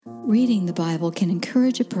Reading the Bible can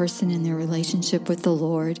encourage a person in their relationship with the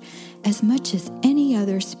Lord as much as any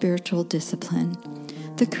other spiritual discipline.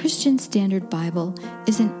 The Christian Standard Bible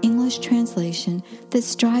is an English translation that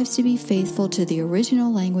strives to be faithful to the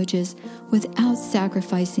original languages without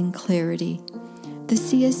sacrificing clarity. The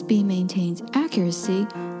CSB maintains accuracy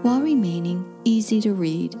while remaining easy to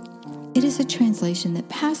read. It is a translation that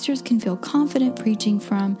pastors can feel confident preaching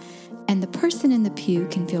from, and the person in the pew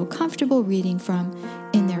can feel comfortable reading from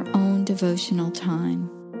in their own devotional time.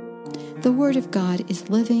 The Word of God is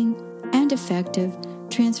living and effective,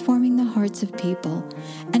 transforming the hearts of people,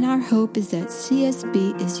 and our hope is that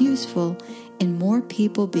CSB is useful in more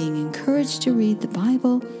people being encouraged to read the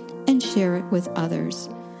Bible and share it with others.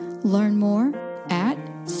 Learn more at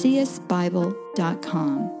csbible.com.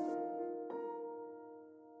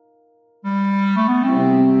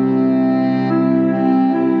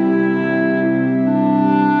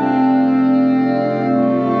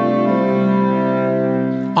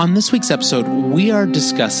 On this week's episode, we are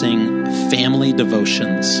discussing family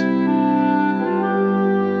devotions.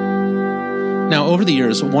 Now, over the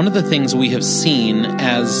years, one of the things we have seen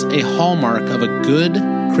as a hallmark of a good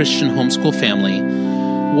Christian homeschool family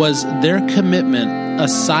was their commitment,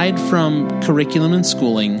 aside from curriculum and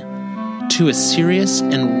schooling, to a serious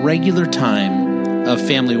and regular time of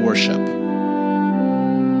family worship.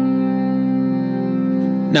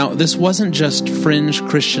 Now, this wasn't just fringe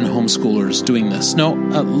Christian homeschoolers doing this. No,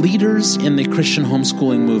 leaders in the Christian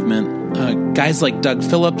homeschooling movement, guys like Doug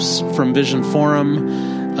Phillips from Vision Forum,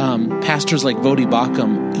 pastors like Voddie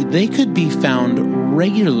Baucham, they could be found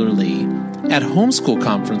regularly at homeschool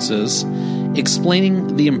conferences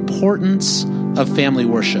explaining the importance of family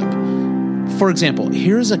worship. For example,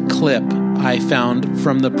 here's a clip I found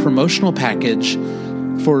from the promotional package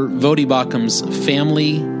for Voddie Baucham's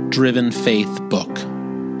Family-Driven Faith book.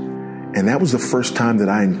 And that was the first time that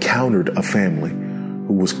I encountered a family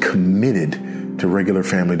who was committed to regular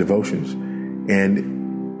family devotions.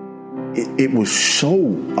 And it was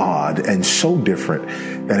so odd and so different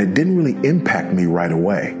that it didn't really impact me right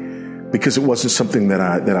away, because it wasn't something that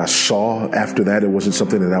I saw after that. It wasn't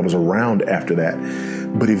something that I was around after that.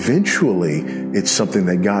 But eventually, it's something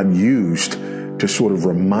that God used to sort of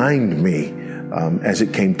remind me as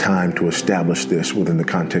it came time to establish this within the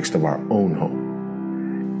context of our own home.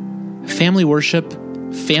 Family worship,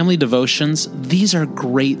 family devotions, these are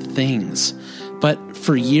great things. But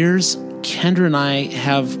for years, Kendra and I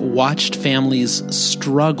have watched families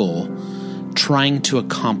struggle trying to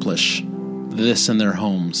accomplish this in their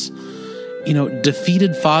homes. You know,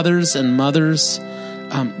 defeated fathers and mothers,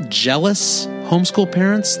 jealous homeschool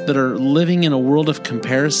parents that are living in a world of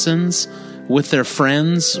comparisons with their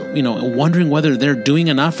friends, wondering whether they're doing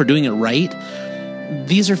enough or doing it right.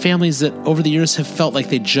 These are families that over the years have felt like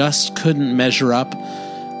they just couldn't measure up,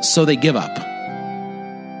 so they give up.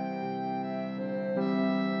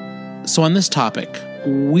 So on this topic,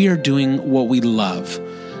 we are doing what we love.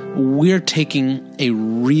 We're taking a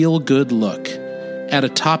real good look at a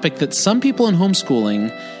topic that some people in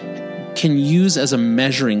homeschooling can use as a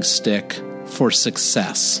measuring stick for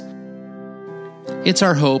success. It's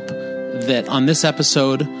our hope that on this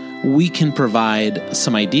episode, we can provide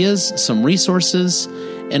some ideas, some resources,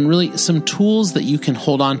 and really some tools that you can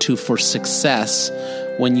hold on to for success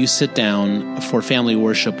when you sit down for family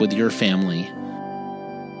worship with your family.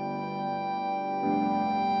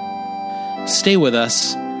 Stay with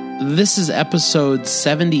us. This is episode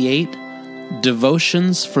 78,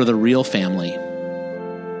 Devotions for the Real Family.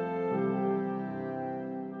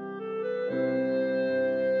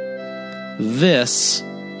 This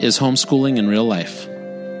is homeschooling in real life.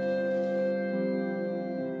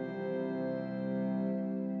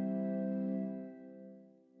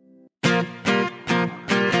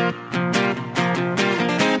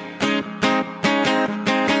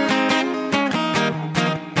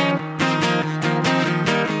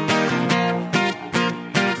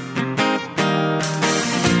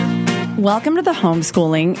 Welcome to the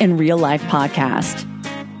Homeschooling in Real Life podcast.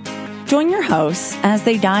 Join your hosts as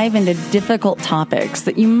they dive into difficult topics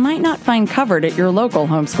that you might not find covered at your local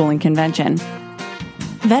homeschooling convention.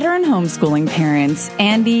 Veteran homeschooling parents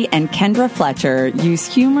Andy and Kendra Fletcher use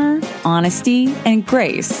humor, honesty, and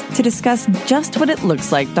grace to discuss just what it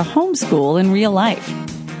looks like to homeschool in real life.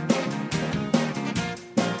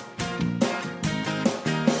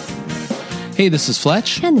 Hey, this is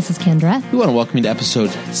Fletch. And this is Kendra. We want to welcome you to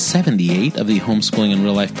episode 78 of the Homeschooling in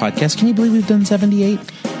Real Life podcast. Can you believe we've done 78?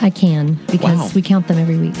 I can, because we count them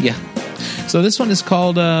every week. Yeah. So this one is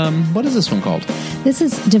called, what is this one called? This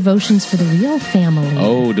is Devotions for the Real Family.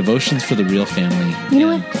 Oh, Devotions for the Real Family. You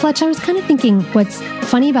know what, Fletch, I was kind of thinking what's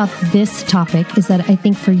funny about this topic is that I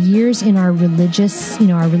think for years in our religious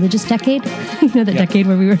decade, decade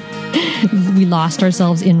where we lost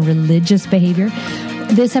ourselves in religious behavior,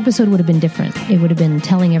 this episode would have been different. It would have been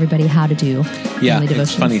telling everybody how to do family devotions.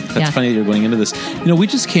 It's funny. That's funny that you're going into this. We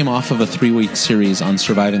just came off of a 3-week series on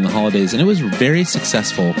surviving the holidays, and it was very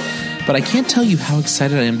successful. But I can't tell you how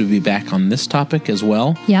excited I am to be back on this topic as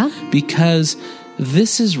well. Yeah? Because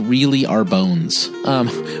this is really our bones.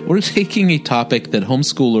 We're taking a topic that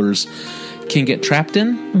homeschoolers can get trapped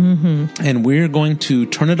in, and we're going to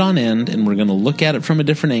turn it on end, and we're going to look at it from a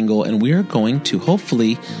different angle, and we are going to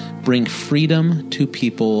hopefully bring freedom to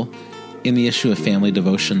people in the issue of family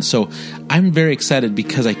devotion. So I'm very excited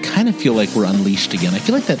because I kind of feel like we're unleashed again. I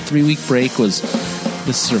feel like that 3-week break was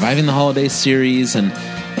the Surviving the Holidays series, and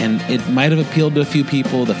it might have appealed to a few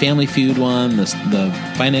people. The Family Feud one,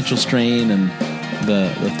 the Financial Strain, and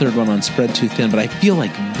the third one on Spread Too Thin. But I feel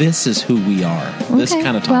like this is who we are, this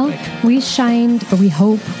kind of topic. Well, we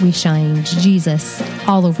hope we shined Jesus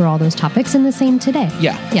all over all those topics, and the same today.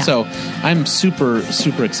 Yeah. So I'm super,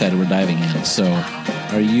 super excited we're diving in. So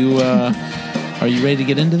are you ready to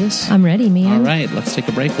get into this? I'm ready, man. All right, let's take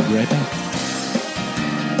a break. We'll be right back.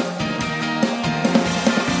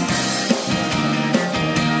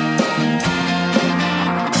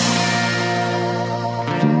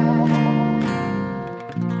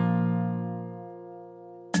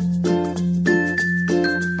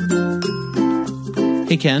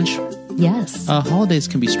 Hey, Kenj. Yes. Holidays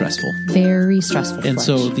can be stressful. Very stressful. And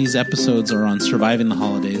so these episodes are on surviving the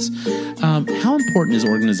holidays. How important is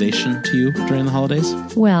organization to you during the holidays?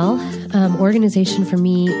 Well, organization for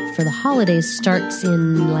me for the holidays starts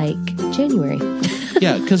in January.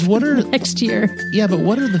 Yeah, because what are... next year. Yeah, but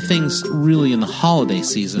what are the things really in the holiday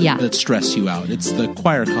season that stress you out? It's the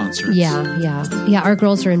choir concerts. Yeah, our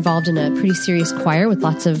girls are involved in a pretty serious choir with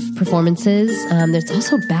lots of performances. There's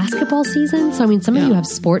also basketball season. So, some of you have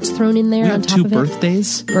sports thrown in there on top of it.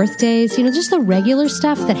 Birthdays, just the regular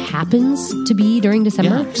stuff that happens to be during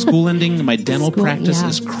December. Yeah, school ending. My dental practice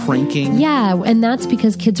is cranking. Yeah, and that's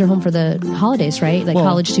because kids are home for the holidays, right?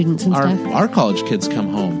 College students and stuff. Our college kids come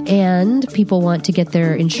home. And people want to get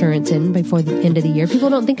their insurance in before the end of the year. People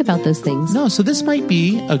don't think about those things. No, so this might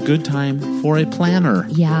be a good time for a planner.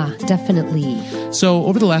 Yeah, definitely. So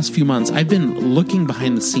over the last few months, I've been looking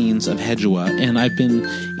behind the scenes of Hedgewa, and I've been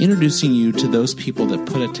introducing you to those people that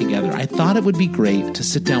put it together. I thought it would be great to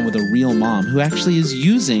sit down with a real mom who actually is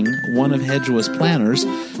using one of Hedgewa's planners.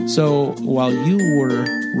 So while you were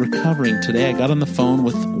recovering today, I got on the phone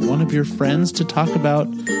with one of your friends to talk about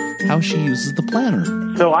how she uses the planner.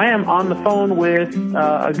 So I am on the phone with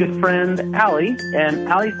a good friend, Allie. And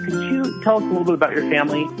Allie, could you tell us a little bit about your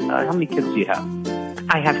family? How many kids do you have?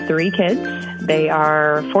 I have 3 kids. They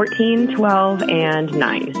are 14, 12, and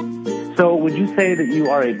 9. So would you say that you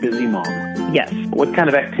are a busy mom? Yes. What kind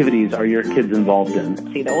of activities are your kids involved in?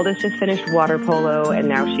 See, the oldest just finished water polo, and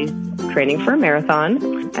now she's training for a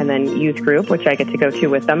marathon. And then youth group, which I get to go to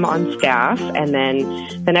with them on staff. And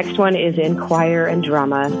then the next one is in choir and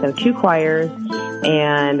drama, so 2 choirs.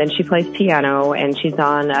 And then she plays piano, and she's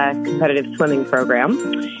on a competitive swimming program.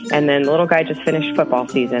 And then the little guy just finished football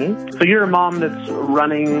season. So you're a mom that's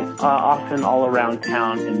running often all around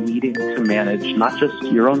town and needing to manage not just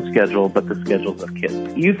your own schedule, but the schedules of kids.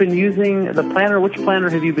 You've been using the planner. Which planner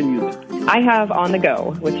have you been using? I have On the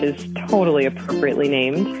Go, which is totally appropriately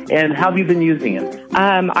named. And how have you been using it?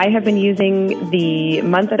 I have been using the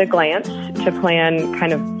Month at a Glance to plan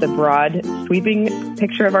kind of the broad sweeping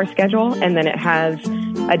picture of our schedule, and then it has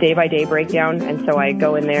a day-by-day breakdown, and so I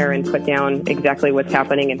go in there and put down exactly what's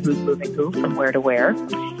happening and who's moving who from where to where.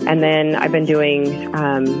 And then I've been doing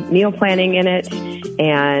meal planning in it,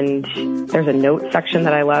 and there's a note section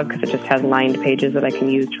that I love because it just has lined pages that I can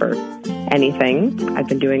use for anything. I've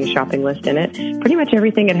been doing a shopping list in it. Pretty much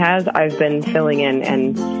everything it has, I've been filling in,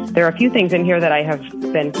 and there are a few things in here that I have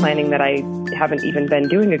been planning that I haven't even been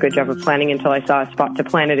doing a good job of planning until I saw a spot to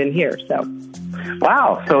plan it in here. So.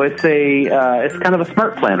 Wow, so it's kind of a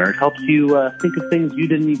smart planner. It helps you think of things you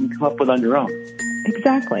didn't even come up with on your own.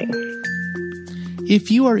 Exactly.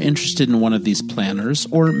 If you are interested in one of these planners,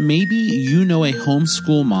 or maybe you know a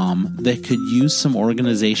homeschool mom that could use some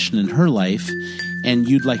organization in her life and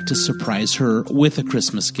you'd like to surprise her with a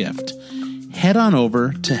Christmas gift, head on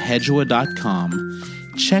over to hedgewa.com,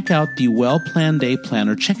 check out the Well-Planned Day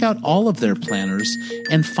Planner, check out all of their planners,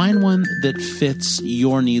 and find one that fits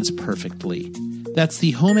your needs perfectly. That's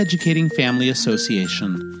the Home Educating Family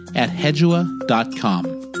Association at hedgewa.com.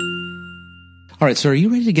 All right, so are you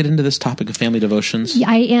ready to get into this topic of family devotions? Yeah,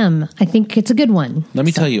 I am. I think it's a good one. Let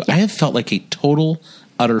me tell you, I have felt like a total,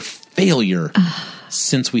 utter failure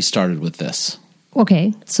since we started with this.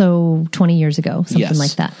 Okay, so 20 years ago, something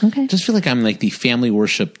like that. Okay. Just feel like I'm like the family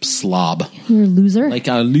worship slob. You're a loser? Like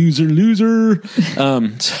a loser.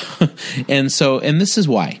 And this is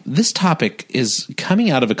why. This topic is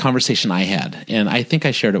coming out of a conversation I had, and I think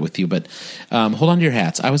I shared it with you, but hold on to your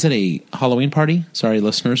hats. I was at a Halloween party. Sorry,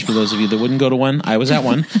 listeners, for those of you that wouldn't go to one. I was at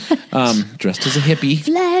one, dressed as a hippie.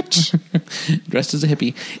 Fletch! Dressed as a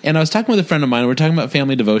hippie. And I was talking with a friend of mine. We were talking about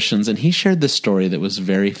family devotions, and he shared this story that was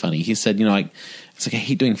very funny. He said, it's like, I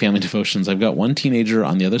hate doing family devotions. I've got one teenager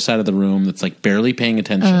on the other side of the room that's like barely paying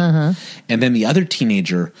attention. And then the other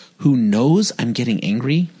teenager who knows I'm getting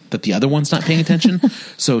angry that the other one's not paying attention.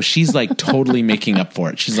 So she's like totally making up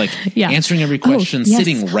for it. She's like answering every question,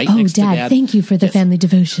 sitting right next to Dad. Thank you for the family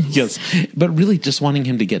devotions. Yes. But really just wanting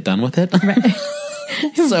him to get done with it. Right.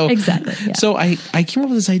 So exactly. Yeah. So I came up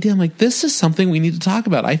with this idea. I'm like, this is something we need to talk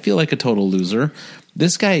about. I feel like a total loser.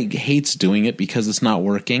 This guy hates doing it because it's not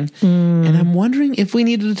working. And I'm wondering if we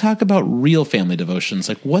needed to talk about real family devotions.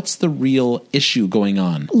 Like, what's the real issue going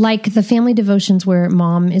on? Like the family devotions where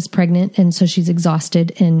mom is pregnant and so she's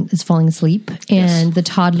exhausted and is falling asleep. And the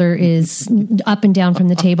toddler is up and down from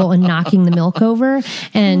the table and knocking the milk over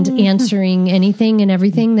and answering anything and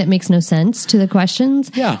everything that makes no sense to the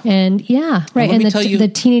questions. Yeah. And right. Well, and the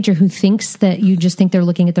teenager who thinks that you just think they're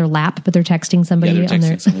looking at their lap, but they're texting somebody they're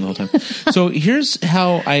texting someone the whole time. So here's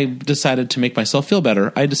how I decided to make myself feel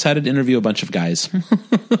better. I decided to interview a bunch of guys.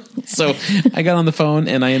 So I got on the phone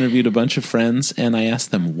and I interviewed a bunch of friends and I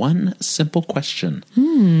asked them one simple question.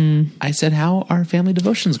 I said, how are family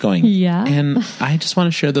devotions going? Yeah. And I just want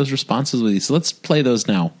to share those responses with you. So let's play those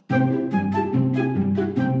now.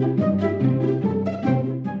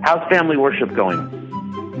 How's family worship going?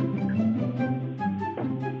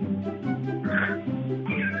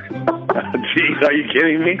 Jeez, are you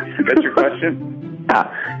kidding me? That's your question?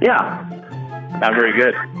 Yeah. Not very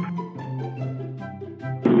good.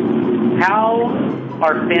 How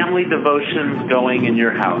are family devotions going in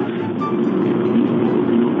your house?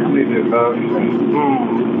 Family devotions.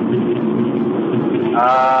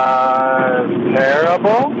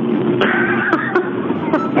 Terrible.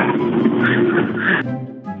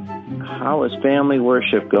 How is family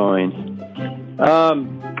worship going?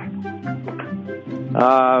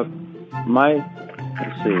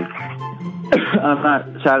 Let's see. I'm not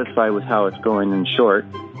satisfied with how it's going, in short.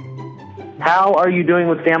 How are you doing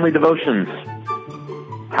with family devotions?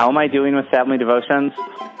 How am I doing with family devotions?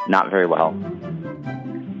 Not very well.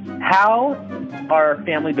 How are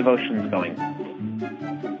family devotions going?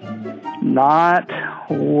 Not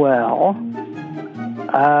well.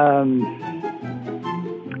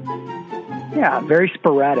 Very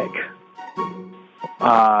sporadic.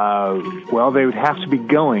 Well, they would have to be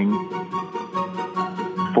going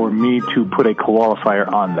for me to put a qualifier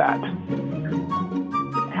on that.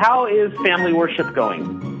 How is family worship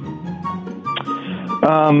going?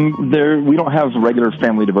 We don't have regular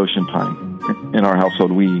family devotion time in our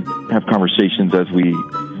household. We have conversations as we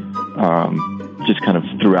just kind of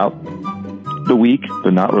throughout the week,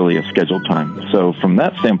 but not really a scheduled time. So from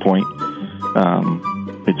that standpoint,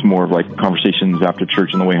 it's more of like conversations after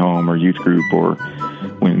church on the way home or youth group, or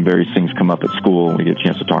when various things come up at school, we get a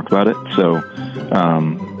chance to talk about it. So,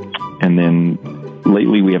 and then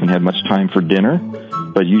lately we haven't had much time for dinner,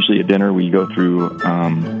 but usually at dinner we go through,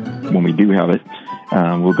 when we do have it,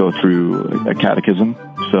 we'll go through a catechism,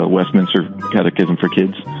 so Westminster Catechism for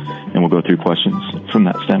Kids, and we'll go through questions from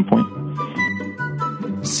that standpoint.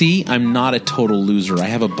 See, I'm not a total loser. I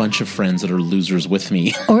have a bunch of friends that are losers with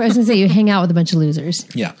me. Or I was going to say, you hang out with a bunch of losers.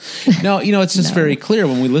 Yeah. No, it's just very clear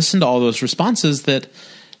when we listen to all those responses that,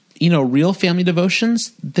 real family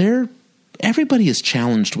devotions, everybody is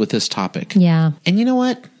challenged with this topic. Yeah. And you know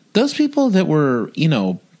what? Those people that were,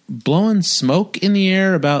 blowing smoke in the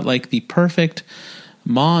air about like the perfect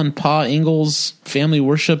Ma and Pa Ingalls family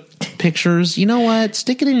worship pictures, you know what?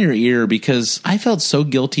 Stick it in your ear, because I felt so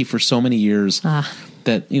guilty for so many years.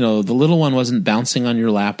 That, the little one wasn't bouncing on your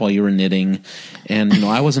lap while you were knitting. And,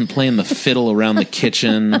 I wasn't playing the fiddle around the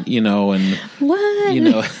kitchen, and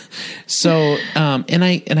what? So, and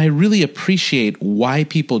I really appreciate why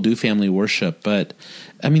people do family worship. But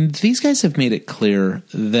I mean, these guys have made it clear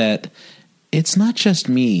that it's not just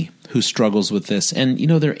me who struggles with this. And,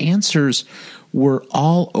 their answers were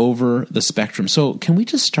all over the spectrum. So can we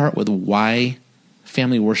just start with why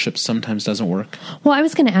family worship sometimes doesn't work? Well, I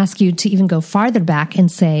was going to ask you to even go farther back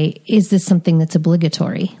and say, is this something that's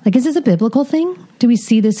obligatory? Like, is this a biblical thing? Do we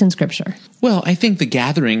see this in Scripture? Well, I think the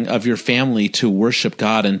gathering of your family to worship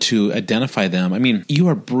God and to identify them, I mean, you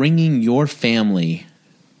are bringing your family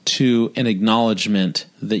to an acknowledgement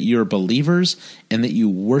that you're believers and that you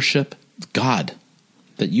worship God.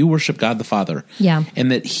 That you worship God the Father,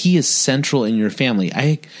 and that He is central in your family.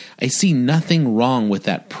 I see nothing wrong with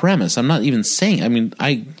that premise. I'm not even saying. I mean,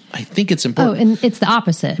 I think it's important. Oh, and it's the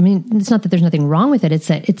opposite. I mean, it's not that there's nothing wrong with it. It's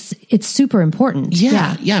that it's super important.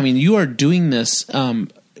 Yeah. I mean, you are doing this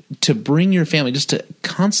to bring your family, just to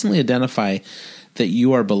constantly identify that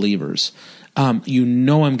you are believers. You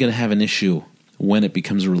know, I'm going to have an issue when it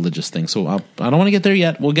becomes a religious thing. So I don't want to get there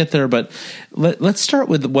yet. We'll get there, but let's start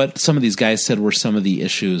with what some of these guys said were some of the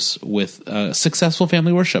issues with successful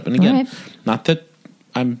family worship. And again, not that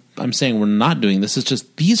I'm saying we're not doing this. It's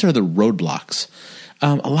just these are the roadblocks.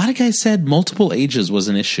 A lot of guys said multiple ages was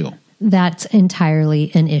an issue. That's entirely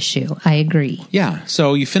an issue. I agree. Yeah.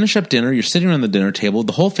 So you finish up dinner. You're sitting around the dinner table.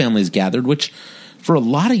 The whole family's gathered, which for a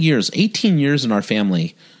lot of years, 18 years in our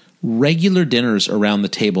family, regular dinners around the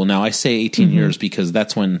table. Now, I say 18 years because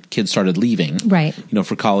that's when kids started leaving, right? You know,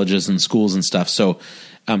 for colleges and schools and stuff. So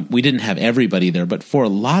we didn't have everybody there, but for a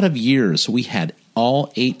lot of years, we had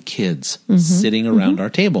all 8 kids sitting around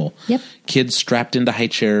our table. Yep. Kids strapped into high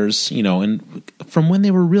chairs, you know, and from when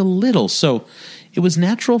they were real little. So it was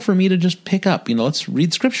natural for me to just pick up, you know, let's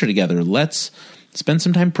read scripture together. Let's spend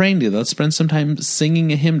some time praying together. Let's spend some time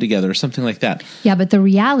singing a hymn together or something like that. Yeah, but the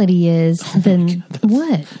reality is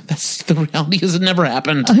what? That's the reality is it never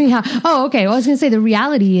happened. Oh, yeah. Oh, okay. Well, I was going to say the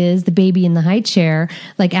reality is the baby in the high chair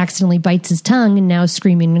like accidentally bites his tongue and now is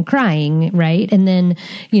screaming and crying, right? And then,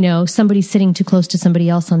 you know, somebody's sitting too close to somebody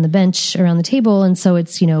else on the bench around the table, and so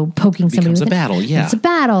it's, you know, poking somebody with a battle, yeah. It's a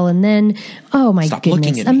battle, and then, oh my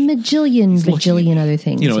goodness, a bajillion other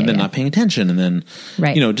things. You know, and then not paying attention, and then,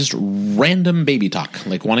 right. You know, just random baby talk,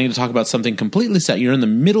 like wanting to talk about something completely set. You're in the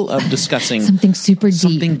middle of discussing something super deep,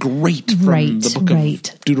 something great from the book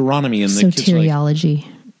of Deuteronomy, and the kids are like,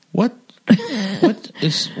 what?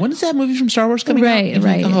 When is that movie from Star Wars coming out?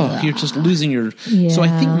 Right. Oh, you're just losing your. Yeah. So I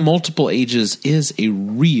think multiple ages is a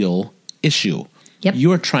real issue. Yep.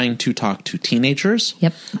 You are trying to talk to teenagers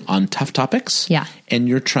on tough topics. Yeah. And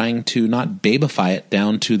you're trying to not babify it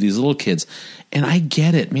down to these little kids. And I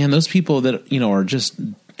get it, man. Those people that, you know, are just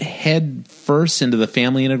head first into the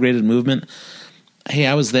family integrated movement. Hey,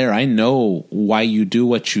 I was there. I know why you do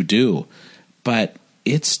what you do. But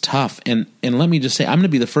it's tough. And let me just say, I'm going to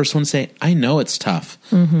be the first one to say, I know it's tough.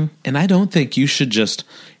 And I don't think you should just,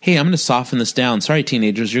 hey, I'm going to soften this down. Sorry,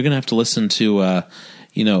 teenagers, you're going to have to listen to,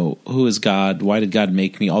 you know, who is God? Why did God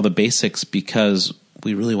make me? All the basics, because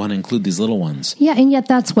we really want to include these little ones. Yeah, and yet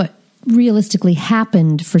that's what realistically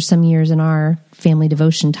happened for some years in our family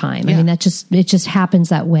devotion time. I mean, it just happens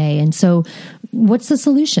that way. And so what's the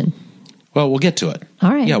solution? Well, we'll get to it. All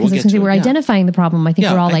right. Yeah, we'll get to it. We're identifying the problem. I think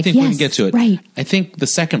we're all like, yes, we can get to it. Right. I think the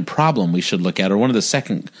second problem we should look at, or one of the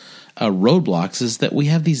second roadblocks, is that we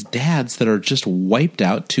have these dads that are just wiped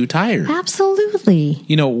out, too tired. Absolutely.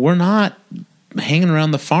 You know, we're not hanging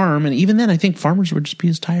around the farm, and even then I think farmers would just be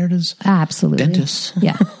as tired as dentists.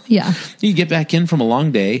 Yeah. You get back in from a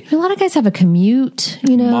long day. A lot of guys have a commute,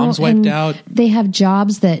 you know. Mom's wiped out. They have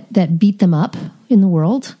jobs that beat them up in the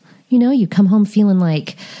world. You know, you come home feeling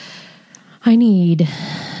like, I need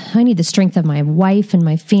the strength of my wife and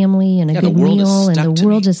my family and a good meal, and the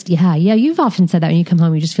world just, you've often said that when you come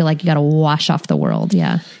home, you just feel like you got to wash off the world.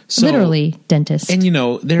 Yeah. So, literally, dentist. And you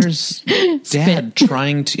know, there's dad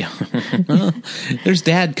trying to, there's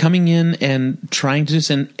dad coming in and trying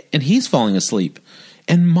to, and he's falling asleep.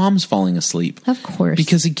 And mom's falling asleep. Of course.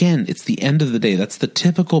 Because again, it's the end of the day. That's the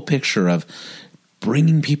typical picture of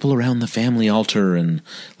bringing people around the family altar and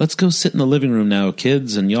let's go sit in the living room now,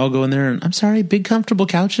 kids, and y'all go in there and, I'm sorry, big comfortable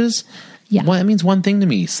couches? Yeah. Well, that means one thing to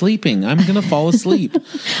me, sleeping. I'm going to fall asleep.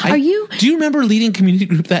 Do you remember leading community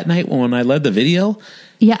group that night when I led the video?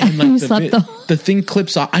 Yeah, and like you slept the thing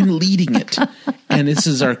clips off. I'm leading it. And this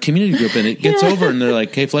is our community group, and it gets over, and they're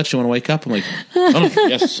like, hey, Fletch, you want to wake up? I'm like, oh,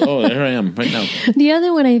 yes. Oh, there I am right now. The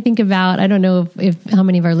other one I think about, I don't know if how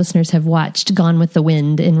many of our listeners have watched Gone with the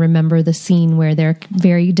Wind and remember the scene where their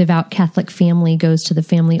very devout Catholic family goes to the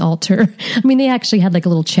family altar. I mean, they actually had like a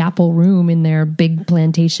little chapel room in their big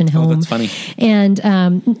plantation home. Oh, that's funny. And,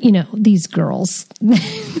 you know, these girls,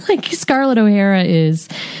 like Scarlett O'Hara is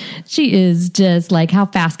She is just like, how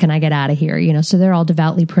fast can I get out of here? You know, so they're all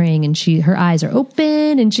devoutly praying, and her eyes are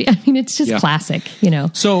open, and it's just classic, you know.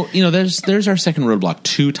 So, you know, there's our second roadblock,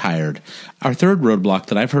 too tired. Our third roadblock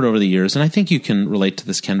that I've heard over the years, and I think you can relate to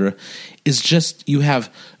this, Kendra, is just you have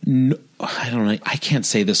I don't know, I can't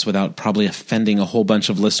say this without probably offending a whole bunch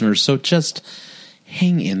of listeners, so just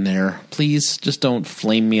hang in there. Please, just don't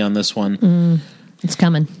flame me on this one. It's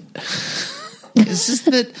coming. It's just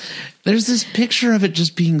that there's this picture of it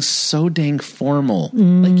just being so dang formal,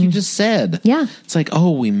 like you just said. Yeah. It's like,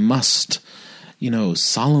 oh, we must, you know,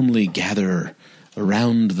 solemnly gather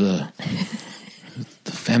around the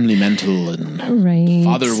family mantle, and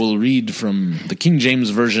Father will read from the King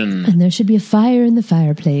James Version. And there should be a fire in the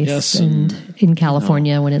fireplace. Yes, and in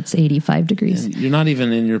California when it's 85 degrees. You're not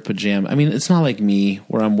even in your pajama. I mean, it's not like me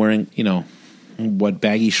where I'm wearing, you know,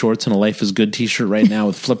 baggy shorts and a Life is Good t-shirt right now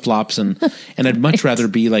with flip-flops, and I'd much rather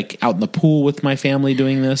be like out in the pool with my family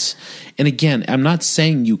doing this. And again, I'm not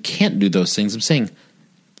saying you can't do those things. I'm saying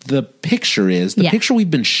the picture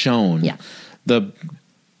we've been shown, the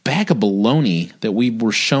bag of baloney that we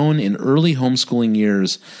were shown in early homeschooling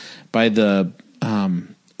years by the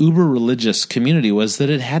uber religious community was that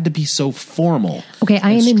it had to be so formal. Okay,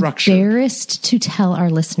 I am structured. Embarrassed to tell our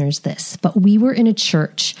listeners this, but we were in a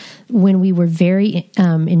church when we were very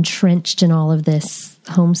entrenched in all of this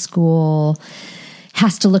homeschool,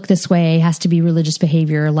 has to look this way, has to be religious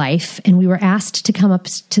behavior life. And we were asked to come up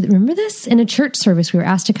to, remember this? In a church service, we were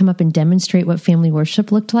asked to come up and demonstrate what family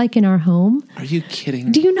worship looked like in our home. Are you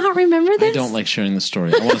kidding? Do you not remember this? I don't like sharing the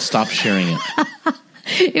story. I want to stop sharing it.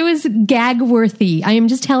 It was gag-worthy. I am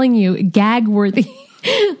just telling you, gag-worthy.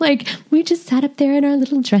 Like, we just sat up there in our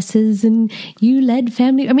little dresses and you led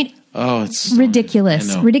family. I mean, it's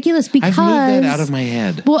ridiculous. Ridiculous because... I've moved that out of my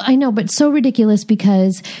head. Well, I know, but so ridiculous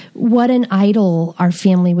because what an idol our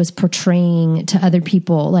family was portraying to other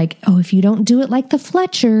people. Like, oh, if you don't do it like the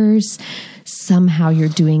Fletchers, somehow you're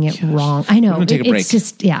doing it wrong. I know. I'm gonna take a break. It's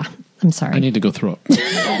just, I'm sorry. I need to go throw up.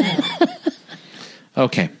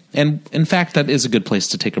 Okay. And in fact, that is a good place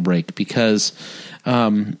to take a break because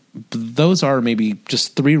those are maybe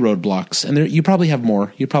just 3 roadblocks. And you probably have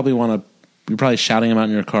more. You're probably shouting them out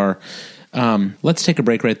in your car. Let's take a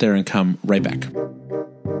break right there and come right back.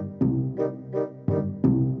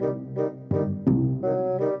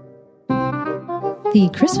 The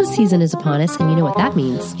Christmas season is upon us, and you know what that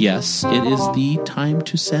means. Yes, it is the time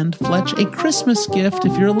to send Fletch a Christmas gift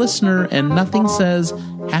if you're a listener, and nothing says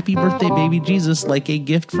happy birthday, baby Jesus, like a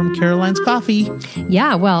gift from Caroline's Coffee.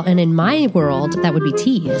 Yeah, well, and in my world, that would be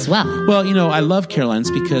tea as well. Well, you know, I love Caroline's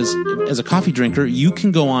because as a coffee drinker, you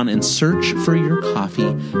can go on and search for your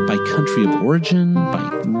coffee by country of origin,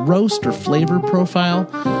 by roast or flavor profile.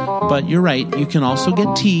 But you're right, you can also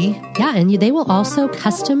get tea. Yeah, and they will also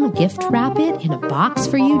custom gift wrap it in a box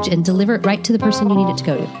for you and deliver it right to the person you need it to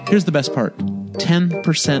go to. Here's the best part.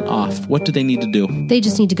 10% off. What do they need to do? They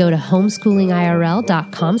just need to go to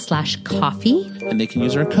homeschoolingirl.com/coffee. And they can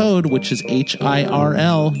use our code, which is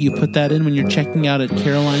HIRL. You put that in when you're checking out at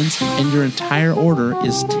Caroline's, and your entire order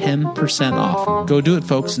is 10% off. Go do it,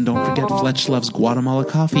 folks, and don't forget Fletch loves Guatemala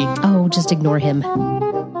coffee. Oh, just ignore him.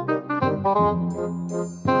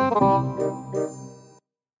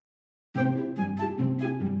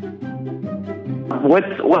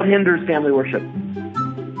 What hinders family worship?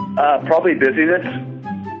 Probably busyness.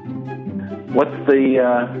 What's the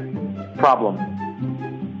problem?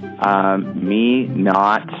 Me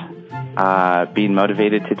not being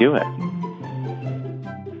motivated to do it.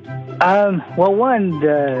 Well, one,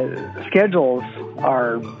 the schedules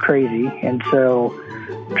are crazy, and so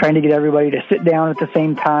trying to get everybody to sit down at the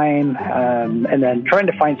same time, and then trying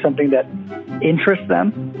to find something that interests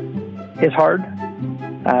them is hard.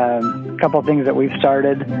 A couple of things that we've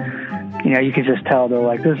started, you know, you can just tell they're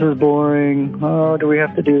like, this is boring. Oh, do we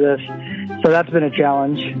have to do this? So that's been a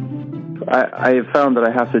challenge. I have found that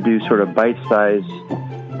I have to do sort of bite-sized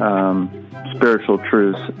spiritual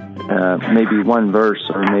truths, maybe one verse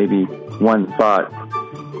or maybe one thought,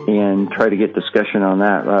 and try to get discussion on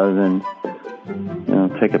that rather than, you know,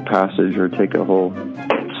 take a passage or take a whole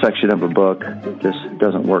section of a book. It just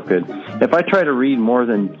doesn't work good. If I try to read more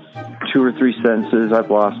than 2 or 3 sentences,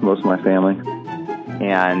 I've lost most of my family.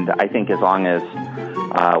 And I think as long as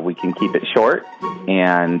we can keep it short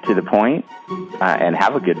and to the point and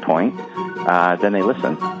have a good point, then they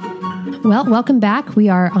listen. Well, welcome back. We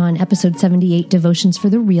are on episode 78, Devotions for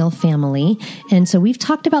the Real Family. And so we've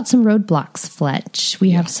talked about some roadblocks, Fletch.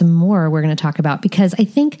 We have some more we're going to talk about because I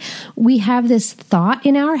think we have this thought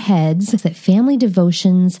in our heads that family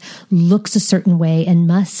devotions looks a certain way and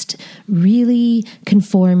must really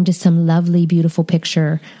conform to some lovely, beautiful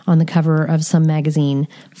picture on the cover of some magazine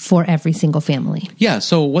for every single family. Yeah,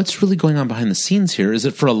 so what's really going on behind the scenes here is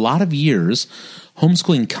that for a lot of years,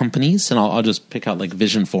 homeschooling companies, and I'll just pick out like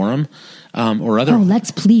Vision Forum or other. Oh,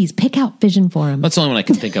 let's please pick out Vision Forum. That's the only one I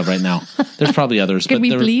can think of right now. There's probably others. Could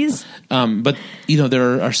we please? But,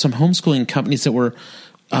 there are some homeschooling companies that were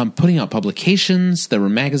putting out publications. There were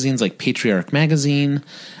magazines like Patriarch Magazine.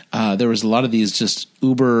 There was a lot of these just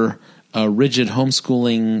uber rigid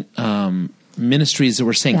homeschooling ministries that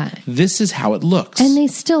were saying, this is how it looks. And they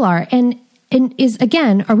still are. And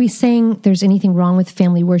are we saying there's anything wrong with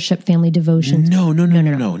family worship, family devotion? No,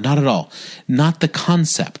 not at all. Not the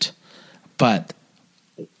concept, but,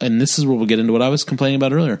 and this is where we'll get into what I was complaining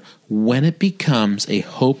about earlier, when it becomes a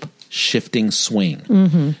hope shifting swing.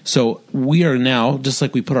 Mm-hmm. So we are now, just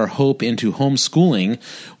like we put our hope into homeschooling,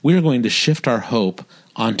 we are going to shift our hope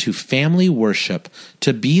onto family worship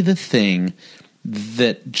to be the thing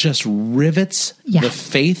that just rivets the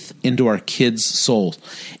faith into our kids' souls.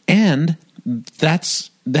 And that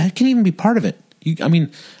can even be part of it.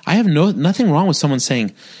 I have nothing wrong with someone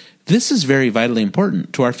saying, this is very vitally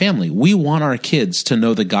important to our family. We want our kids to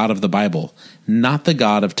know the God of the Bible, not the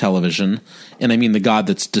God of television. And I mean the God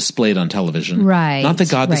that's displayed on television. Right. Not the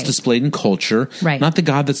God that's displayed in culture. Right. Not the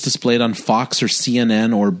God that's displayed on Fox or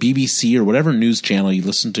CNN or BBC or whatever news channel you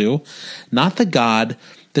listen to. Not the God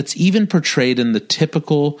that's even portrayed in the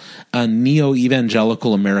typical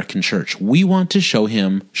neo-evangelical American church. We want to show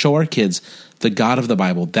our kids the God of the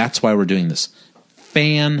Bible. That's why we're doing this.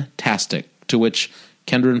 Fantastic. To which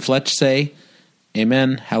Kendra and Fletch say,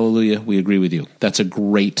 amen, hallelujah, we agree with you. That's a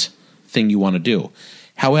great thing you want to do.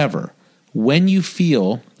 However, when you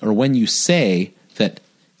feel or when you say that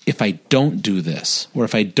if I don't do this, or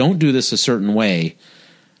if I don't do this a certain way,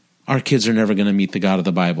 our kids are never going to meet the God of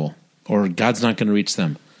the Bible, or God's not going to reach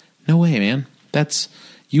them. No way, man.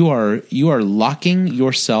 You are locking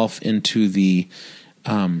yourself into the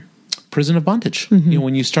prison of bondage. Mm-hmm.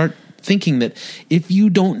 When you start thinking that if you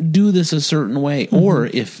don't do this a certain way, mm-hmm. or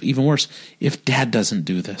if even worse, if dad doesn't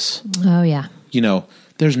do this. Oh yeah.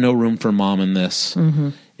 There's no room for mom in this. Mm-hmm.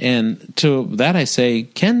 And to that I say,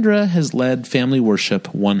 Kendra has led family worship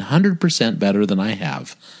 100% better than I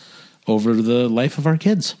have over the life of our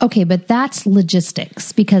kids. Okay, but that's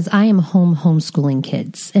logistics because I am homeschooling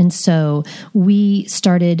kids. And so we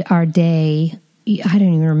started our day, I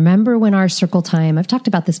don't even remember when our circle time, I've talked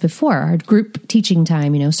about this before, our group teaching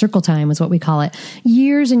time, circle time is what we call it,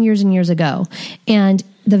 years and years and years ago. And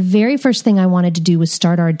the very first thing I wanted to do was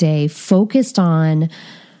start our day focused on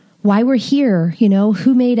why we're here,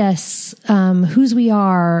 who made us, whose we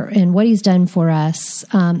are, and what he's done for us.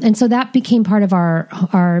 And so that became part of our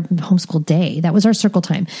homeschool day. That was our circle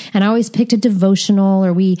time. And I always picked a devotional,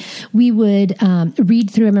 or we would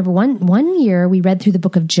read through. I remember one year we read through the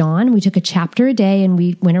book of John. We took a chapter a day and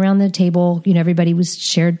we went around the table. Everybody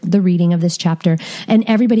shared the reading of this chapter, and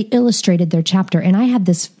everybody illustrated their chapter. And I had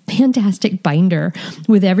this fantastic binder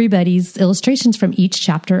with everybody's illustrations from each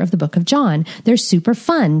chapter of the book of John. They're super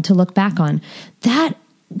fun to look back on. That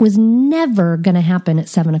was never going to happen at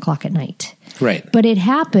 7:00 at night. Right. But it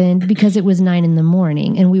happened because it was 9 a.m.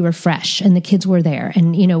 and we were fresh and the kids were there.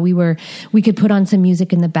 And, we could put on some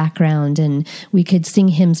music in the background and we could sing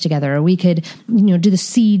hymns together, or we could, do the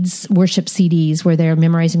Seeds worship CDs where they're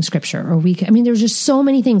memorizing scripture, or there was just so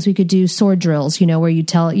many things we could do. Sword drills, where you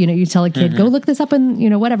tell a kid, mm-hmm. go look this up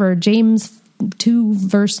in, whatever, James 2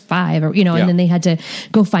 verse 5, or, and then they had to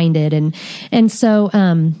go find it. And so,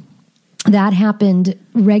 that happened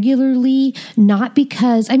regularly, not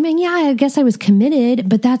because, I guess I was committed,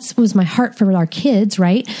 but that was my heart for our kids,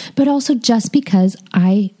 right? But also just because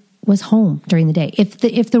I was home during the day.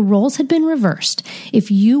 If the roles had been reversed,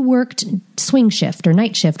 if you worked swing shift or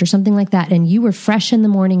night shift or something like that, and you were fresh in the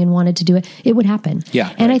morning and wanted to do it, it would happen.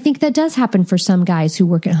 Yeah. And I think that does happen for some guys who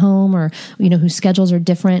work at home, or, whose schedules are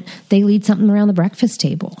different. They lead something around the breakfast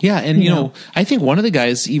table. Yeah. And, I think one of the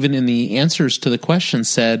guys, even in the answers to the question,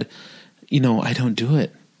 said, I don't do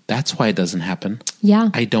it. That's why it doesn't happen. Yeah.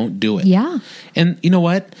 I don't do it. Yeah. And you know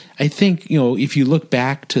what? I think, if you look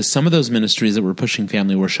back to some of those ministries that were pushing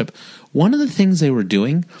family worship, one of the things they were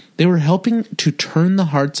doing, they were helping to turn the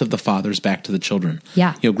hearts of the fathers back to the children.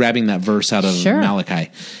 Yeah. Grabbing that verse out of Malachi.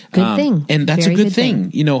 Good thing. And that's Very a good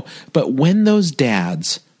thing. But when those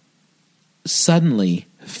dads suddenly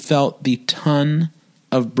felt the ton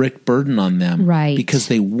of brick burden on them, right? Because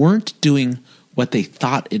they weren't doing what they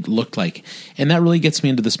thought it looked like. And that really gets me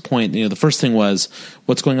into this point. The first thing was,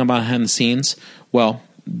 what's going on behind the scenes? Well,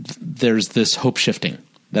 there's this hope shifting.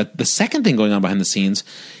 That the second thing going on behind the scenes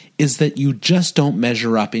is that you just don't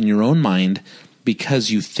measure up in your own mind because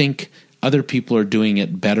you think other people are doing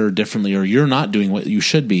it better, differently, or you're not doing what you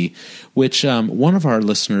should be, which one of our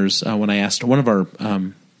listeners, when I asked one of our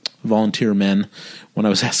volunteer men, when I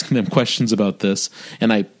was asking them questions about this,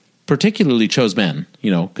 and I particularly chose men,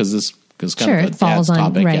 because this is kind of a dad's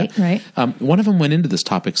topic. Right. One of them went into this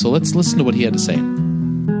topic, so let's listen to what he had to say.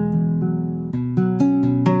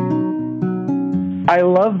 I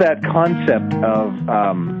love that concept of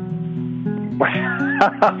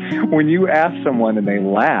when you ask someone and they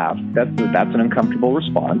laugh, that's an uncomfortable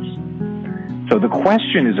response. So the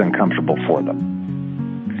question is uncomfortable for them.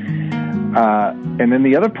 And then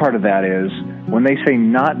the other part of that is when they say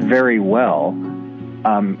not very well,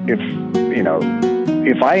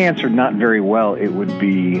 if I answered not very well, it would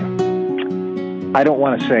be, I don't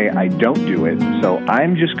want to say I don't do it, so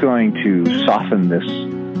I'm just going to soften this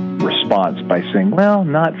response by saying, well,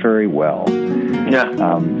 not very well.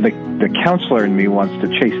 Yeah. The counselor in me wants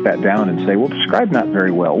to chase that down and say, well, describe not very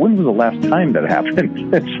well. When was the last time that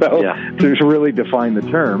happened? And so to really define the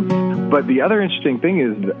term. But the other interesting thing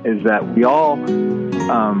is that we all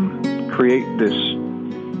create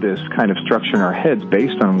this kind of structure in our heads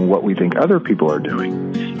based on what we think other people are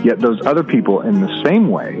doing. Yet those other people in the same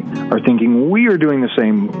way are thinking we are doing the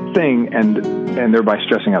same thing and thereby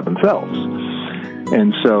stressing out themselves.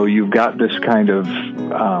 And so you've got this kind of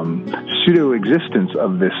pseudo-existence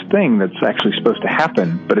of this thing that's actually supposed to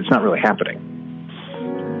happen, but it's not really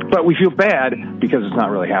happening. But we feel bad because it's not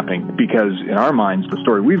really happening, because in our minds, the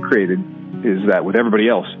story we've created is that with everybody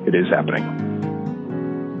else, it is happening.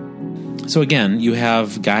 So again, you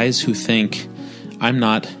have guys who think, I'm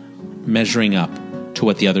not measuring up to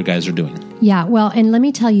what the other guys are doing. Yeah, well, and let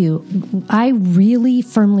me tell you, I really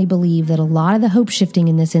firmly believe that a lot of the hope shifting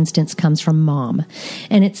in this instance comes from mom.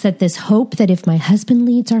 And it's that this hope that if my husband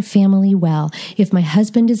leads our family well, if my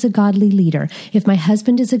husband is a godly leader, if my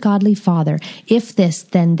husband is a godly father, if this,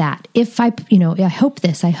 then that. If I hope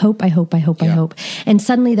this, I hope. And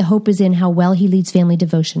suddenly the hope is in how well he leads family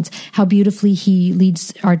devotions, how beautifully he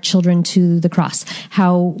leads our children to the cross,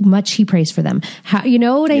 how much he prays for them. How, you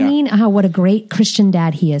know what I mean? What a great Christian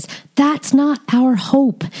dad he is. That's not our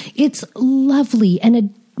hope. It's lovely and a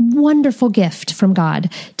wonderful gift from God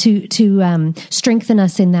to strengthen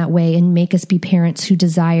us in that way and make us be parents who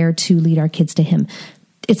desire to lead our kids to Him.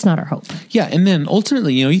 It's not our hope. Yeah, and then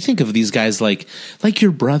ultimately, you think of these guys like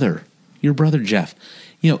your brother Jeff.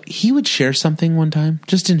 He would share something one time,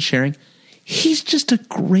 just in sharing. He's just a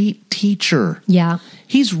great teacher. Yeah.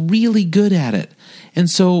 He's really good at it. And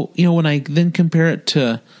so, when I then compare it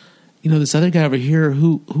to this other guy over here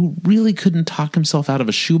who really couldn't talk himself out of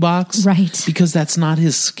a shoebox. Right. Because that's not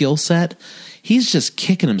his skill set. He's just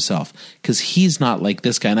kicking himself because he's not like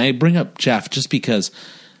this guy. And I bring up Jeff just because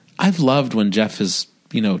I've loved when Jeff has,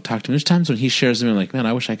 talked to me. There's times when he shares them and I'm like, man,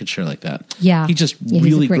 I wish I could share like that. Yeah. He just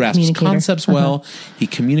really grasps concepts well. He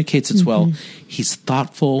communicates it well. He's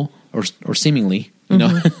thoughtful or seemingly,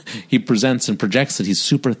 he presents and projects that he's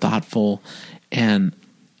super thoughtful and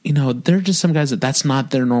they're just some guys that's not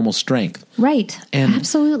their normal strength. Right. And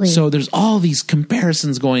absolutely. So there's all these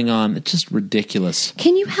comparisons going on. It's just ridiculous.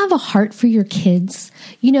 Can you have a heart for your kids?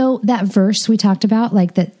 That verse we talked about,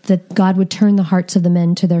 like that God would turn the hearts of the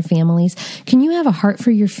men to their families. Can you have a heart for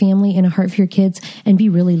your family and a heart for your kids and be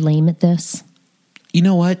really lame at this? You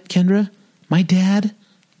know what, Kendra? My dad,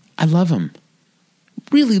 I love him.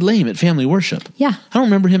 Really lame at family worship. Yeah. I don't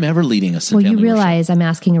remember him ever leading us in family worship. Well, you realize I'm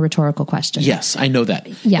asking a rhetorical question. Yes, I know that.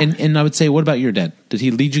 Yeah. And I would say, what about your dad? Did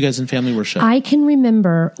he lead you guys in family worship? I can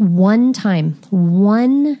remember one time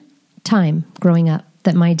growing up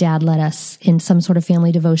that my dad led us in some sort of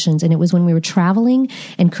family devotions, and it was when we were traveling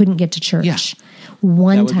and couldn't get to church. Yeah.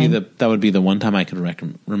 That would be the one time I could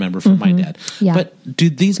remember from my dad. Yeah. But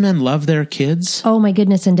do these men love their kids? Oh my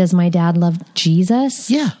goodness. And does my dad love Jesus?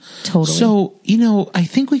 Yeah. Totally. So, I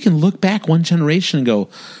think we can look back one generation and go,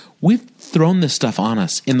 we've thrown this stuff on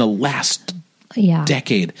us in the last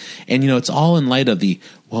decade. And, it's all in light of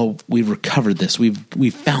we've recovered this.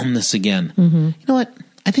 We've found this again. Mm-hmm. You know what?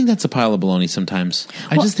 I think that's a pile of baloney sometimes.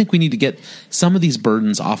 I just think we need to get some of these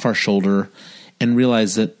burdens off our shoulder and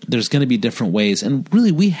realize that there's going to be different ways. And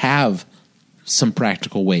really, we have some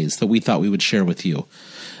practical ways that we thought we would share with you.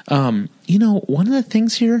 One of the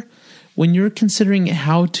things here, when you're considering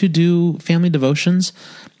how to do family devotions,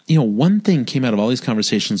 one thing came out of all these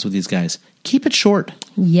conversations with these guys. keep it short.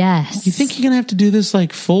 Yes. You think you're going to have to do this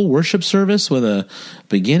like full worship service with a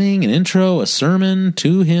beginning, an intro, a sermon,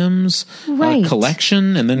 2 hymns, right. a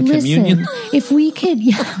collection, and then communion? If we could,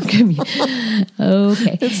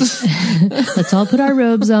 okay. Let's all put our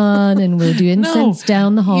robes on and we'll do incense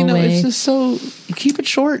down the hallway. It's just so, keep it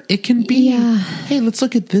short. It can be, hey, let's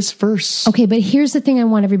look at this verse. Okay, but here's the thing I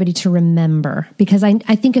want everybody to remember, because I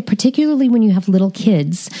think particularly when you have little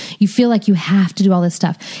kids, you feel like you have to do all this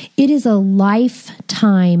stuff. It is a lifetime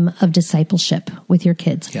of discipleship with your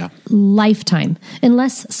kids. Yeah. Lifetime. Unless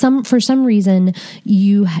for some reason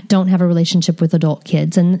you don't have a relationship with adult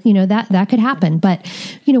kids. And, that could happen. But,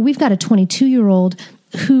 we've got a 22-year-old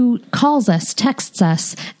who calls us, texts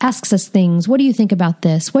us, asks us things. What do you think about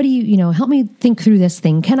this? What do you, help me think through this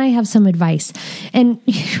thing. Can I have some advice? And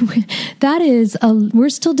that is, we're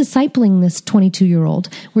still discipling this 22-year-old.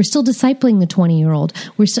 We're still discipling the 20-year-old.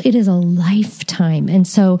 It is a lifetime. And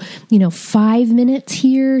so, 5 minutes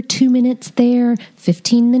here, 2 minutes there,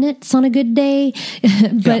 15 minutes on a good day.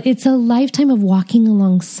 But it's a lifetime of walking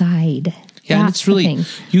alongside. Yeah, and it's really,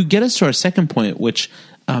 you get us to our second point, which,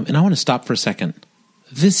 and I want to stop for a second.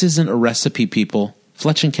 This isn't a recipe, people.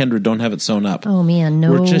 Fletch and Kendra don't have it sewn up. Oh, man,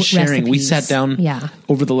 no. We're just sharing. Recipes. We sat down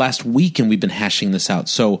over the last week and we've been hashing this out.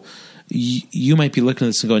 So you might be looking at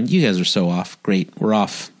this and going, you guys are so off. Great. We're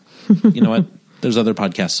off. You know what? There's other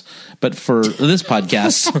podcasts. But for this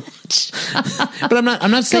podcast, but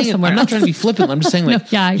I'm not saying, I'm not trying to be flippant. I'm just saying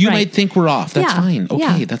you might think we're off. That's fine.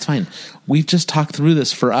 Okay, that's fine. We've just talked through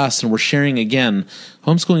this for us and we're sharing again.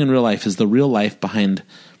 Homeschooling in real life is the real life behind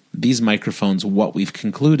these microphones. What we've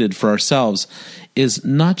concluded for ourselves is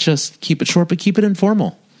not just keep it short, but keep it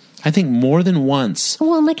informal. I think more than once.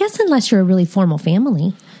 Well, I guess unless you're a really formal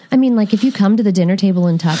family. I mean, like if you come to the dinner table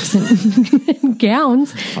in tux and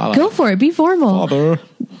gowns, go for it. Be formal.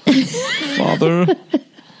 Father,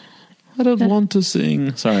 I don't want to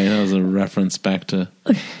sing. Sorry, that was a reference back to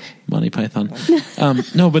Monty Python.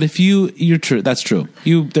 No, but if you're true, that's true.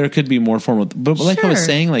 There could be more formal, but like I was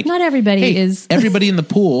saying, like not everybody is. Everybody in the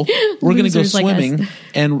pool. We're going to go swimming, like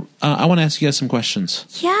and I want to ask you guys some questions.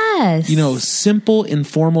 Yes. Simple,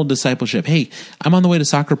 informal discipleship. Hey, I'm on the way to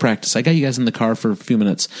soccer practice. I got you guys in the car for a few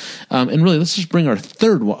minutes, and really, let's just bring our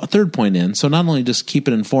third point in. So not only just keep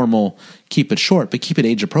it informal, keep it short, but keep it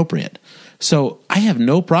age appropriate. So I have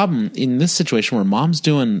no problem in this situation where mom's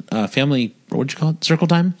doing family, what'd you call it, circle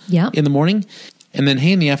time in the morning. And then,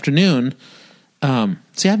 hey, in the afternoon, I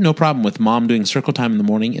have no problem with mom doing circle time in the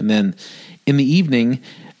morning. And then in the evening,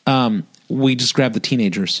 we just grab the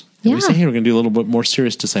teenagers. And we say, hey, we're going to do a little bit more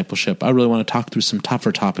serious discipleship. I really want to talk through some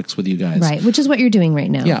tougher topics with you guys. Right, which is what you're doing right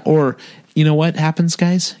now. Yeah, or you know what happens,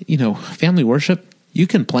 guys? Family worship. You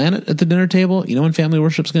can plan it at the dinner table. When family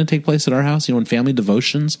worship is going to take place at our house. When family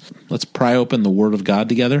devotions, let's pry open the Word of God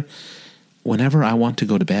together. Whenever I want to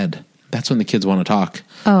go to bed, that's when the kids want to talk.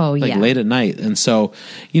 Oh, late at night. And so,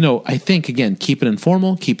 I think, again, keep it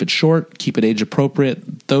informal, keep it short, keep it age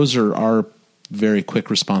appropriate. Those are our very quick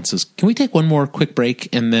responses. Can we take one more quick break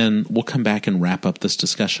and then we'll come back and wrap up this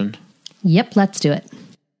discussion? Yep, let's do it.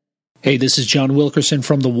 Hey, this is John Wilkerson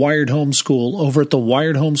from The Wired Homeschool over at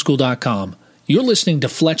thewiredhomeschool.com. You're listening to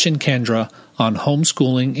Fletch and Kendra on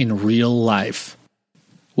Homeschooling in Real Life.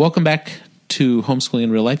 Welcome back to Homeschooling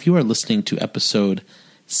in Real Life. You are listening to episode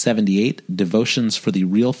 78, Devotions for the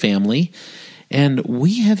Real Family. And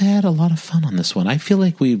we have had a lot of fun on this one. I feel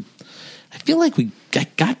like we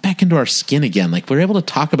got back into our skin again. Like we're able to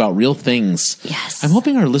talk about real things. Yes. I'm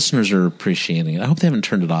hoping our listeners are appreciating it. I hope they haven't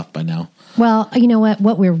turned it off by now. Well, you know what?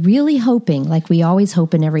 What we're really hoping, like we always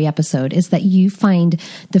hope in every episode, is that you find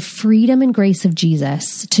the freedom and grace of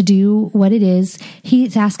Jesus to do what it is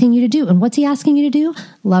he's asking you to do. And what's he asking you to do?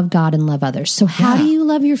 Love God and love others. So how do you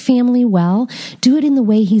love your family well? Do it in the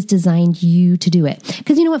way he's designed you to do it.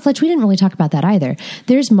 Because you know what, Fletch, we didn't really talk about that either.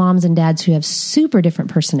 There's moms and dads who have super different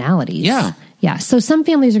personalities. Yeah. Yeah. So some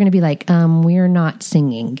families are going to be like, we're not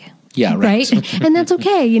singing. Yeah, right. And that's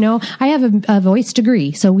okay. I have a voice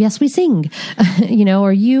degree. So yes, we sing,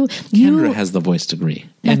 or you. Kendra has the voice degree.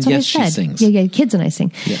 That's and what yes, I said. She sings. Yeah, kids and I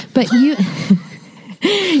sing. Yeah. But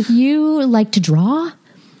you like to draw.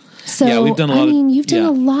 So, we've done a lot you've done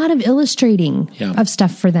a lot of illustrating of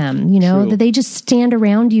stuff for them, that they just stand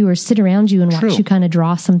around you or sit around you and watch you kind of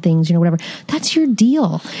draw some things, whatever. That's your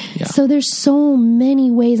deal. Yeah. So there's so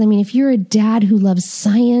many ways. If you're a dad who loves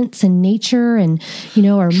science and nature and,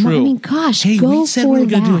 or mom, gosh, hey, go we said we were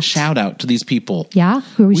going to do a shout out to these people. Yeah?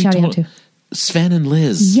 Who are we shouting out to? Sven and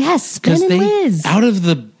Liz. Yes, Sven and Liz. Out of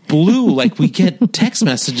the blew. Like, we get text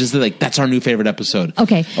messages that like, that's our new favorite episode.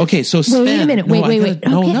 Okay. So Sven. Wait a minute. Wait.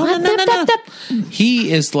 No.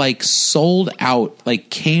 He is like sold out,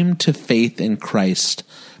 like came to faith in Christ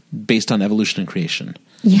based on evolution and creation.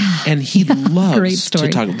 Yeah. And he loves Great story.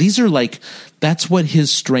 to talk. These are like, that's what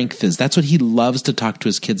his strength is. That's what he loves to talk to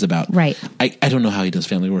his kids about. Right. I don't know how he does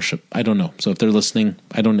family worship. I don't know. So if they're listening,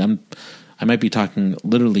 I might be talking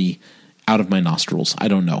literally out of my nostrils. I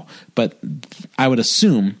don't know. But I would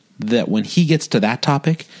assume that when he gets to that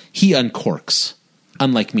topic, he uncorks,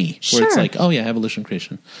 unlike me, where it's like, oh yeah, evolution,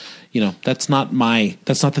 creation. That's not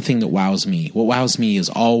the thing that wows me. What wows me is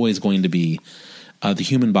always going to be the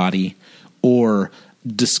human body, or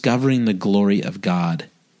discovering the glory of God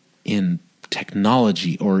in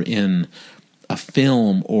technology, or in a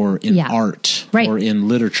film, or in art, or in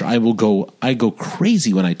literature. I go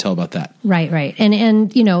crazy when I tell about that. Right.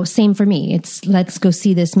 And same for me. It's let's go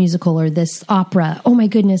see this musical or this opera. Oh my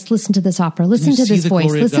goodness, listen to this opera. Listen to this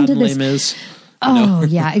voice. Listen to this. Oh,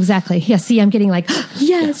 yeah, exactly. Yeah, see, I'm getting like,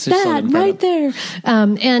 yes, that right there.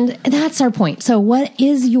 And that's our point. So what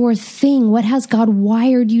is your thing? What has God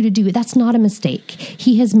wired you to do? That's not a mistake.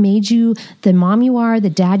 He has made you the mom you are, the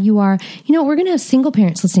dad you are. We're going to have single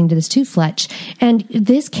parents listening to this too, Fletch. And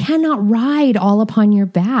this cannot ride all upon your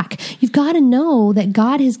back. You've got to know that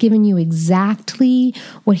God has given you exactly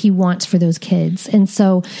what he wants for those kids. And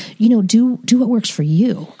so, do what works for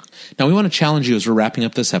you. Now, we want to challenge you as we're wrapping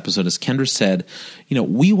up this episode. As Kendra said,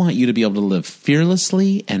 we want you to be able to live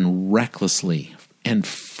fearlessly and recklessly and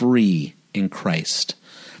free in Christ.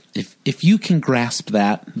 If you can grasp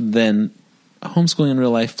that, then homeschooling in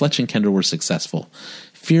real life, Fletch and Kendra were successful.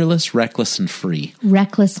 Fearless, reckless, and free.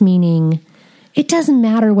 Reckless meaning it doesn't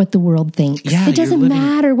matter what the world thinks. Yeah, it doesn't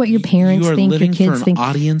matter what your parents think, your kids think. You are living for an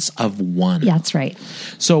audience of one. Yeah, that's right.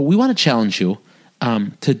 So we want to challenge you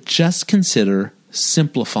to just consider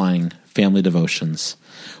simplifying family devotions.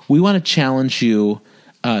 We want to challenge you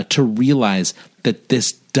to realize that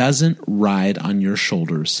this doesn't ride on your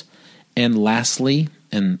shoulders. And lastly,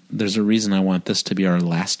 and there's a reason I want this to be our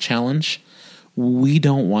last challenge, we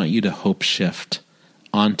don't want you to hope shift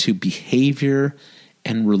onto behavior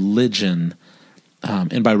and religion.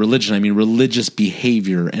 And by religion, I mean religious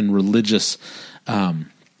behavior and religious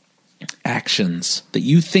actions that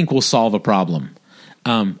you think will solve a problem.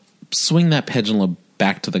 Swing that pendulum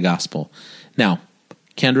back to the gospel. Now,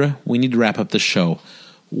 Kendra, we need to wrap up this show.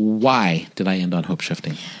 Why did I end on hope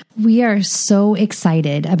shifting? We are so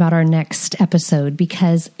excited about our next episode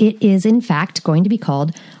because it is, in fact, going to be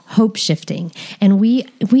called Hope Shifting. And we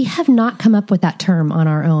have not come up with that term on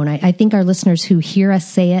our own. I think our listeners who hear us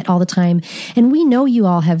say it all the time, and we know you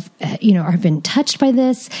all have been touched by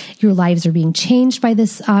this. Your lives are being changed by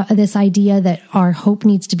this idea that our hope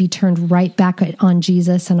needs to be turned right back on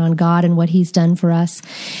Jesus and on God and what he's done for us.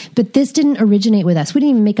 But this didn't originate with us. We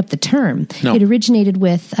didn't even make up the term. No. It originated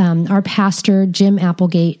with our pastor, Jim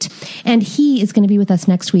Applegate, and he is going to be with us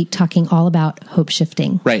next week talking all about hope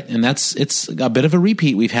shifting. Right. And it's a bit of a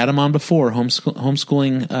repeat. We've had him on before.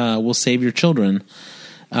 Homeschooling will save your children.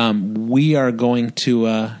 We are going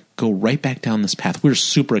to go right back down this path. We're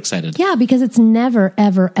super excited. Yeah, because it's never,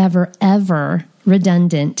 ever, ever, ever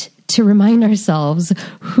redundant to remind ourselves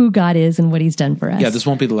who God is and what he's done for us. Yeah, this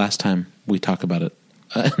won't be the last time we talk about it.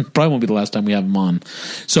 Probably won't be the last time we have him on.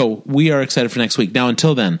 So we are excited for next week. Now,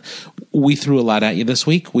 until then, we threw a lot at you this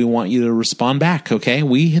week. We want you to respond back, okay?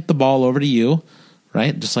 We hit the ball over to you,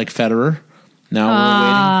 right? Just like Federer. Now we're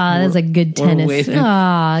waiting. That's a good tennis.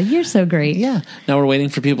 You're so great. Yeah. Now we're waiting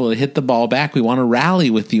for people to hit the ball back. We want to rally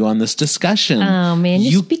with you on this discussion. Oh, man,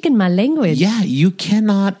 you're speaking my language. Yeah, you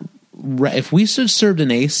cannot. If we served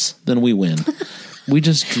an ace, then we win. We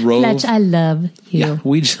just drove. Fletch, I love you. Yeah,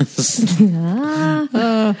 we just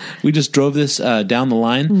drove this down the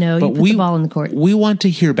line. No, you put the ball in the court. We want to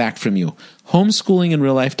hear back from you.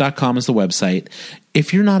 Homeschoolinginreallife.com is the website.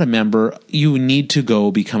 If you're not a member, you need to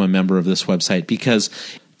go become a member of this website because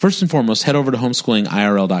first and foremost, head over to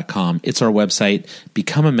homeschoolingirl.com. It's our website.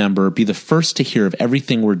 Become a member. Be the first to hear of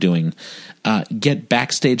everything we're doing. Get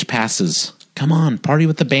backstage passes. Come on, party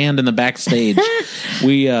with the band in the backstage.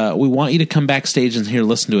 We want you to come backstage and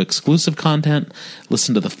listen to exclusive content,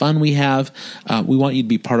 listen to the fun we have. We want you to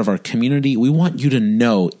be part of our community. We want you to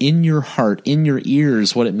know in your heart, in your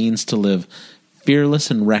ears, what it means to live fearless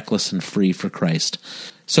and reckless and free for Christ.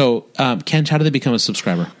 So, Ken, how do they become a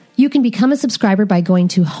subscriber? You can become a subscriber by going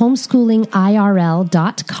to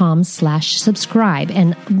homeschoolingirl.com/subscribe.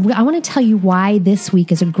 And I want to tell you why this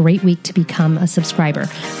week is a great week to become a subscriber.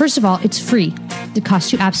 First of all, it's free. It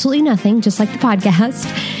costs you absolutely nothing, just like the podcast.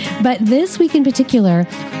 But this week in particular,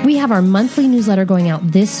 we have our monthly newsletter going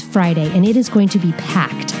out this Friday, and it is going to be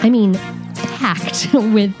packed. I mean, packed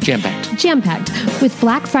with jam-packed with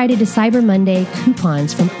Black Friday to Cyber Monday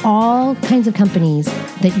coupons from all kinds of companies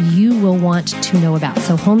that you will want to know about.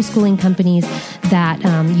 So homeschooling companies that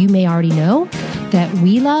you may already know, that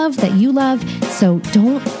we love, that you love. So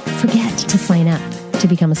don't forget to sign up to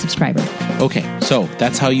become a subscriber. Okay, so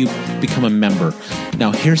that's how you become a member.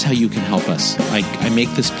 Now, here's how you can help us. I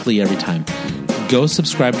make this plea every time. Go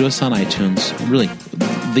subscribe to us on iTunes. Really,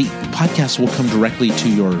 the podcast will come directly to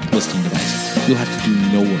your listening device. You'll have to do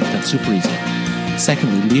no work. That's super easy.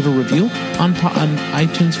 Secondly, leave a review on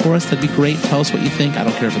iTunes for us. That'd be great. Tell us what you think. I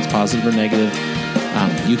don't care if it's positive or negative.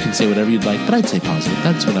 You can say whatever you'd like, but I'd say positive.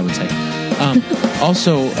 That's what I would say.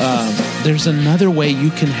 Also, there's another way you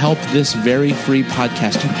can help this very free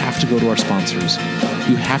podcast. You have to go to our sponsors.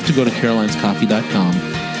 You have to go to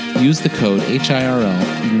carolinescoffee.com. Use the code HIRL.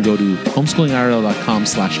 You can go to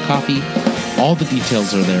homeschoolingirl.com/coffee. All the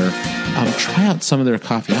details are there. Try out some of their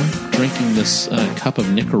coffee. I'm drinking this cup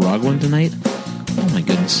of Nicaraguan tonight. Oh my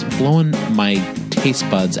goodness. Blowing my taste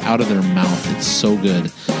buds out of their mouth. It's so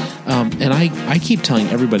good. And I keep telling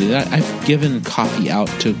everybody that I've given coffee out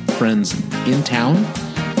to friends in town,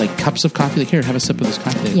 like cups of coffee. Like, here, have a sip of this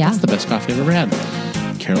coffee. Yeah. That's the best coffee I've ever had.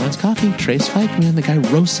 Caroline's Coffee, Trace Fike, man, the guy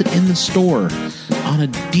roasts it in the store on a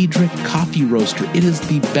Diedrich coffee roaster. It is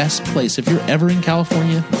the best place. If you're ever in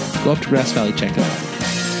California, go up to Grass Valley, check it out.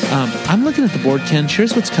 I'm looking at the board, Ken.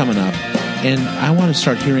 Here's what's coming up. And I want to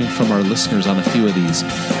start hearing from our listeners on a few of these.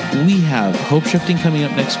 We have Hope Shifting coming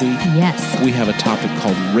up next week. Yes. We have a topic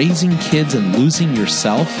called Raising Kids and Losing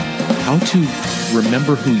Yourself. How to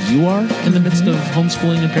remember who you are in the midst of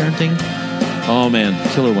homeschooling and parenting. Oh man,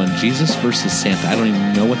 killer one. Jesus versus Santa. I don't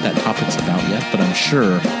even know what that topic's about yet, but I'm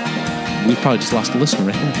sure we've probably just lost a listener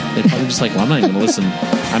right there. They're probably just like, well, I'm not even going to listen.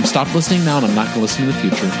 I'm stopped listening now, and I'm not going to listen in the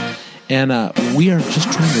future. And we are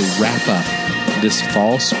just trying to wrap up this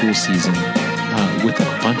fall school season with a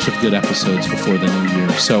bunch of good episodes before the new year.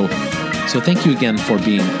 So thank you again for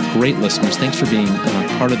being great listeners. Thanks for being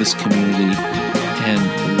part of this community. And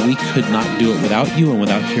we could not do it without you and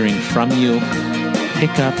without hearing from you.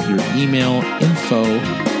 Pick up your email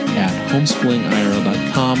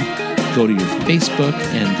info@homeschoolingirl.com. Go to your Facebook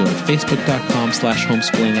and go to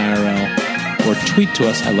facebook.com/homeschoolingirl or tweet to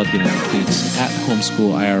us. I love getting your tweets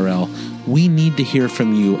 @homeschoolirl. We need to hear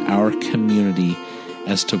from you, our community,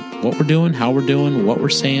 as to what we're doing, how we're doing, what we're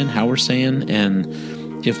saying, how we're saying, and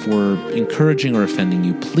if we're encouraging or offending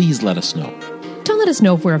you, please let us know. Don't let us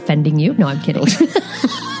know if we're offending you. No, I'm kidding.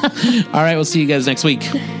 All right, we'll see you guys next week.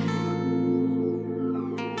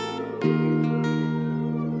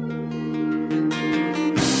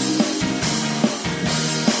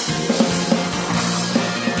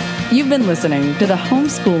 You've been listening to the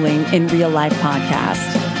Homeschooling in Real Life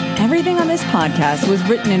podcast. Everything on this podcast was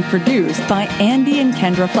written and produced by Andy and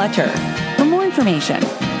Kendra Fletcher. For more information,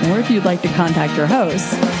 or if you'd like to contact your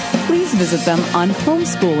hosts, please visit them on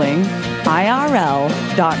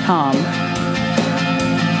homeschoolingirl.com.